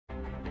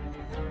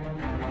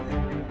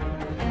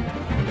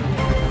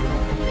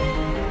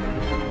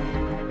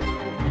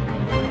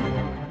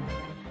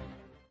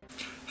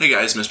Hey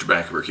guys, Mr.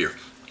 Backerberg here.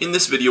 In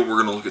this video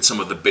we're going to look at some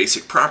of the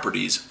basic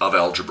properties of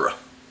algebra.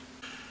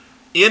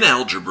 In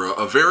algebra,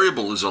 a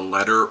variable is a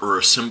letter or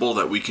a symbol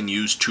that we can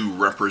use to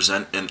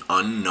represent an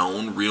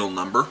unknown real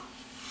number.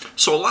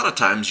 So a lot of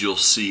times you'll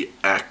see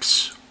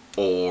x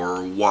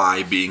or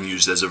y being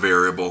used as a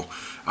variable.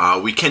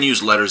 We can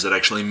use letters that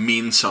actually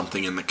mean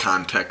something in the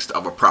context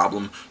of a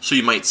problem. So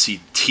you might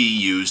see t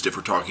used if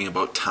we're talking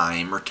about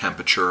time or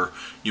temperature.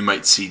 You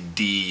might see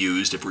d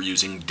used if we're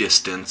using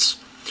distance.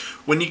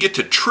 When you get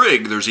to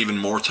trig, there's even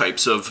more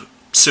types of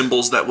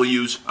symbols that we'll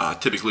use.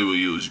 Typically we'll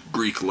use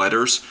Greek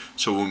letters,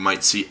 so we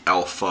might see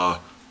alpha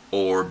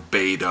or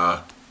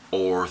beta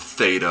or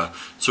theta.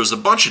 So there's a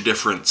bunch of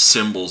different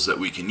symbols that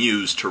we can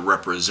use to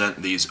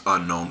represent these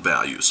unknown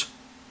values.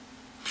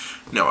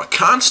 Now a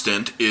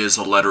constant is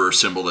a letter or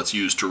symbol that's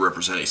used to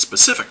represent a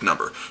specific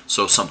number.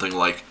 So something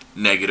like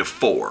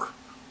 -4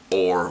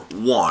 or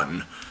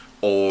 1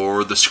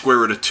 or the square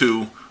root of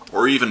 2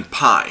 or even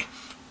pi.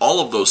 All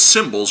of those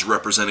symbols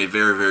represent a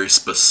very, very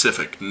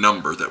specific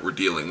number that we're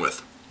dealing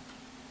with.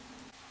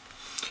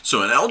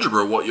 So in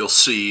algebra, what you'll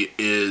see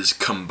is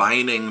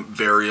combining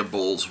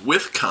variables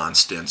with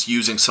constants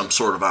using some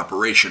sort of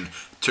operation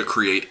to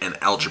create an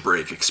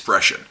algebraic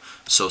expression.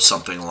 So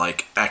something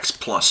like x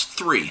plus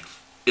 3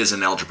 is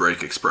an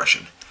algebraic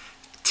expression.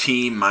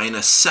 T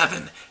minus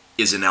 7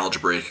 is an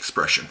algebraic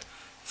expression.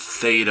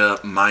 Theta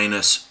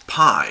minus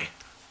pi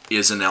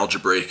is an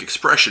algebraic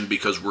expression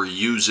because we're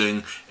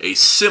using a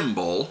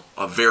symbol,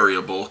 a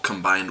variable,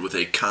 combined with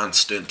a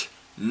constant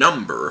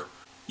number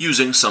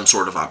using some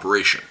sort of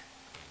operation.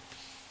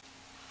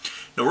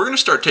 Now we're going to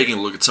start taking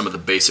a look at some of the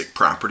basic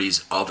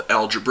properties of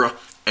algebra,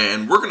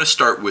 and we're going to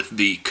start with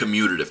the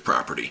commutative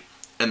property.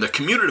 And the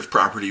commutative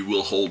property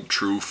will hold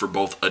true for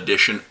both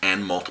addition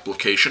and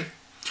multiplication.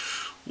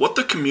 What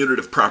the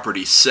commutative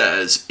property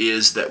says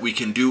is that we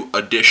can do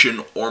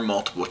addition or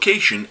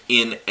multiplication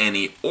in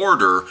any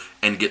order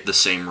and get the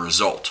same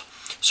result.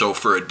 So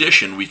for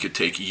addition, we could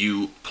take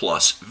u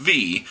plus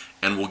v,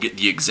 and we'll get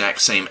the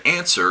exact same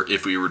answer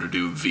if we were to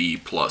do v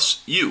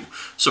plus u.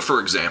 So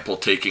for example,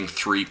 taking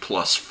 3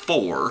 plus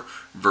 4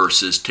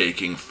 versus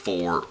taking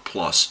 4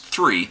 plus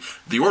 3,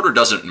 the order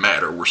doesn't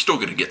matter. We're still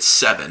going to get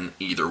 7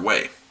 either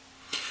way.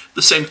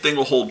 The same thing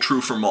will hold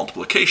true for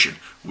multiplication.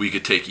 We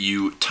could take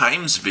u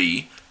times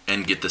v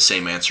and get the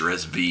same answer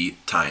as v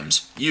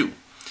times u.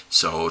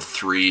 So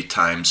 3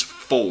 times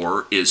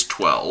 4 is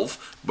 12,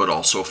 but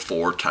also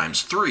 4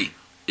 times 3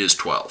 is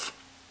 12.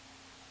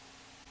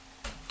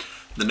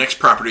 The next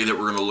property that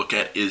we're going to look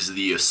at is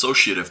the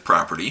associative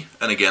property,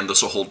 and again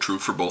this will hold true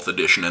for both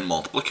addition and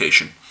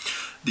multiplication.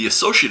 The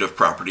associative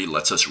property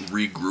lets us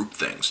regroup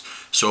things.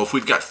 So if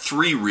we've got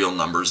 3 real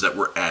numbers that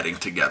we're adding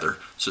together,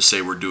 so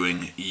say we're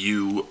doing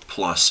u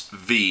plus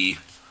v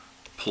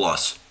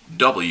plus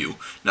w.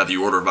 Now the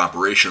order of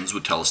operations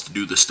would tell us to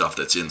do the stuff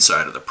that's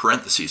inside of the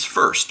parentheses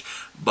first,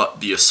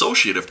 but the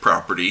associative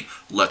property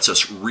lets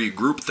us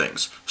regroup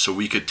things. So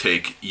we could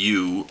take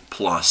u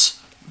plus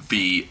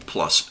v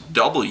plus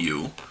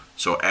w,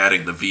 so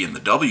adding the v and the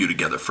w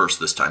together first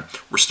this time,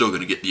 we're still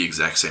going to get the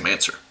exact same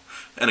answer.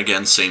 And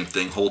again, same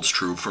thing holds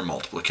true for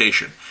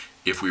multiplication.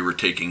 If we were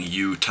taking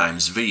u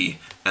times v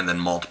and then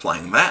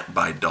multiplying that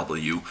by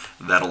w,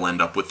 that'll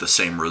end up with the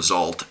same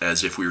result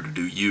as if we were to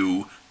do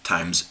u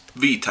times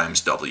v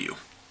times w.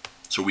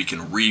 So we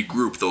can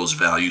regroup those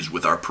values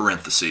with our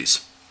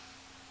parentheses.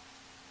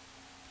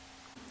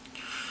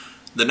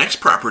 The next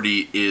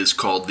property is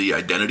called the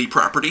identity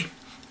property.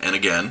 And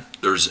again,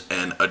 there's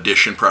an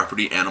addition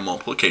property and a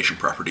multiplication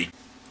property.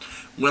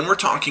 When we're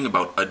talking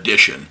about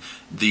addition,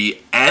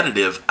 the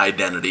additive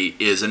identity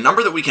is a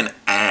number that we can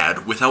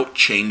add without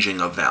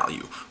changing a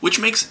value, which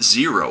makes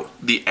 0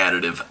 the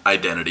additive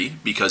identity,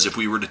 because if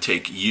we were to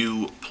take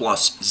u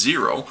plus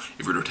 0,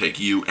 if we were to take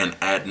u and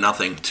add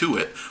nothing to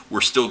it, we're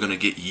still going to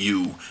get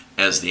u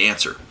as the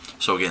answer.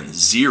 So again,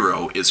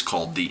 0 is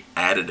called the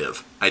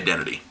additive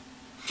identity.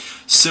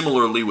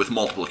 Similarly with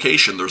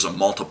multiplication, there's a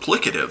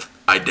multiplicative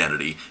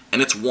identity,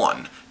 and it's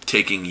 1.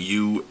 Taking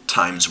u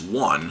times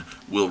 1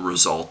 will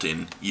result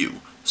in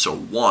u. So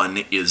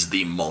 1 is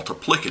the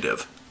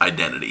multiplicative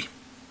identity.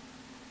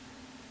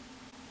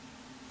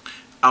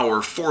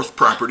 Our fourth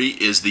property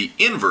is the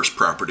inverse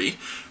property.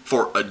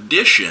 For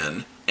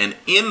addition, an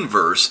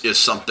inverse is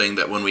something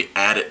that when we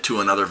add it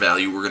to another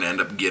value, we're going to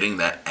end up getting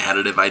that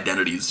additive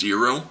identity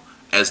 0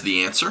 as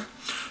the answer.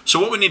 So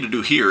what we need to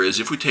do here is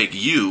if we take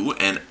u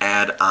and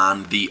add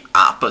on the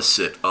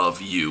opposite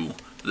of u,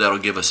 that'll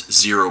give us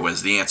 0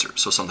 as the answer.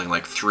 So something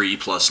like 3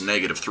 plus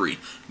 -3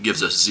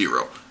 gives us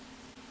 0.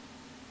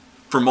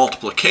 For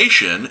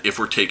multiplication, if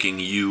we're taking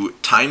u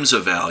times a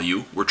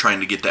value, we're trying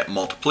to get that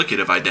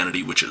multiplicative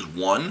identity, which is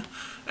 1,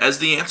 as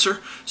the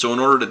answer. So in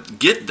order to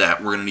get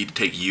that, we're going to need to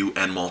take u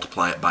and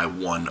multiply it by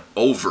 1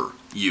 over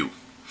u.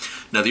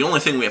 Now the only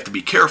thing we have to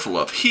be careful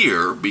of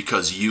here,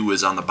 because u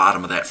is on the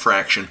bottom of that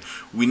fraction,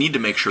 we need to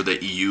make sure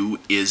that u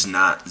is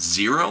not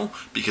 0,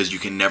 because you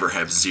can never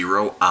have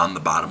 0 on the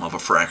bottom of a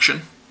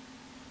fraction.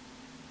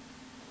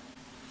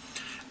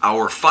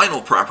 Our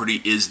final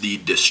property is the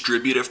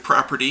distributive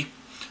property.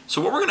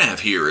 So what we're going to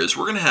have here is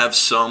we're going to have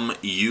some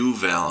u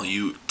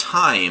value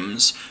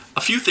times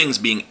a few things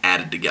being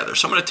added together.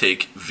 So I'm going to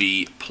take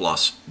v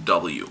plus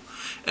w.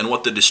 And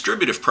what the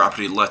distributive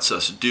property lets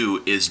us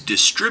do is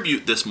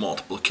distribute this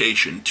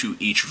multiplication to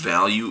each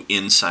value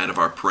inside of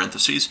our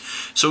parentheses.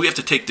 So we have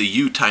to take the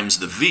u times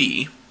the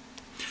v,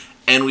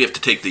 and we have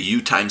to take the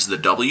u times the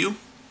w.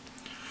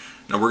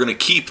 Now we're going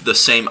to keep the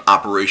same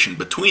operation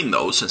between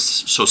those,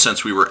 so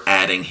since we were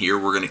adding here,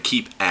 we're going to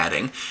keep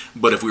adding,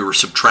 but if we were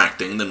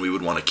subtracting, then we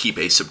would want to keep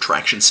a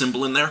subtraction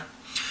symbol in there.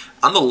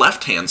 On the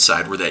left-hand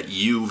side, where that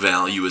u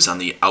value is on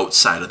the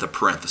outside of the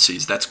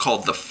parentheses, that's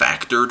called the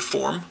factored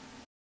form.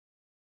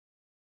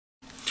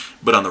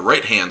 But on the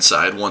right-hand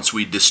side, once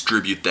we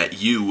distribute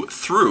that u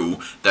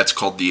through, that's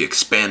called the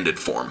expanded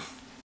form.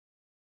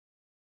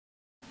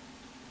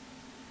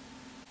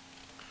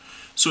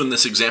 So in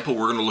this example,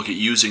 we're going to look at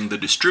using the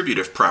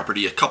distributive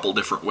property a couple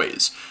different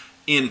ways.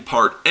 In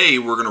part A,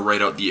 we're going to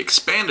write out the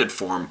expanded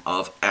form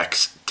of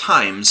x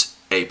times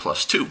a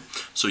plus 2.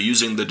 So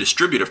using the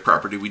distributive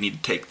property, we need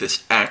to take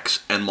this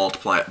x and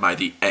multiply it by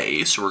the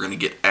a. So we're going to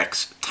get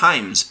x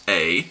times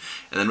a,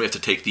 and then we have to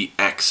take the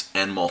x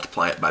and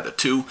multiply it by the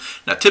 2.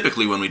 Now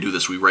typically when we do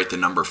this, we write the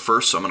number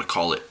first, so I'm going to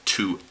call it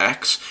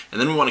 2x. And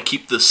then we want to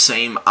keep the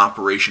same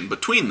operation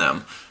between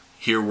them.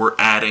 Here we're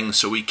adding,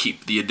 so we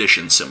keep the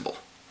addition symbol.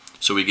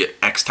 So we get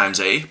x times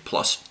a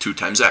plus 2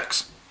 times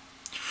x.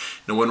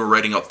 Now when we're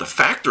writing out the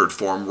factored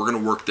form, we're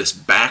going to work this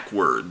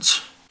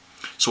backwards.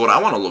 So what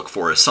I want to look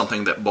for is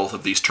something that both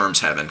of these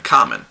terms have in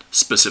common,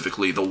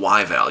 specifically the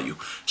y value.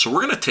 So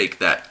we're going to take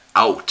that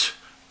out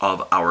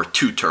of our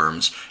two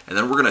terms, and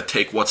then we're going to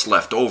take what's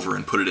left over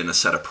and put it in a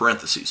set of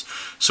parentheses.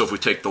 So if we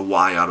take the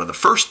y out of the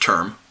first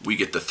term, we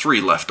get the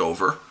 3 left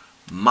over,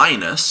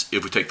 minus,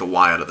 if we take the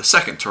y out of the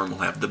second term, we'll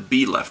have the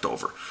b left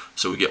over.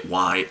 So we get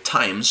y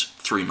times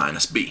 3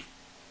 minus b.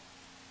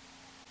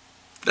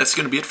 That's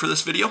going to be it for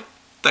this video.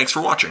 Thanks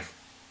for watching.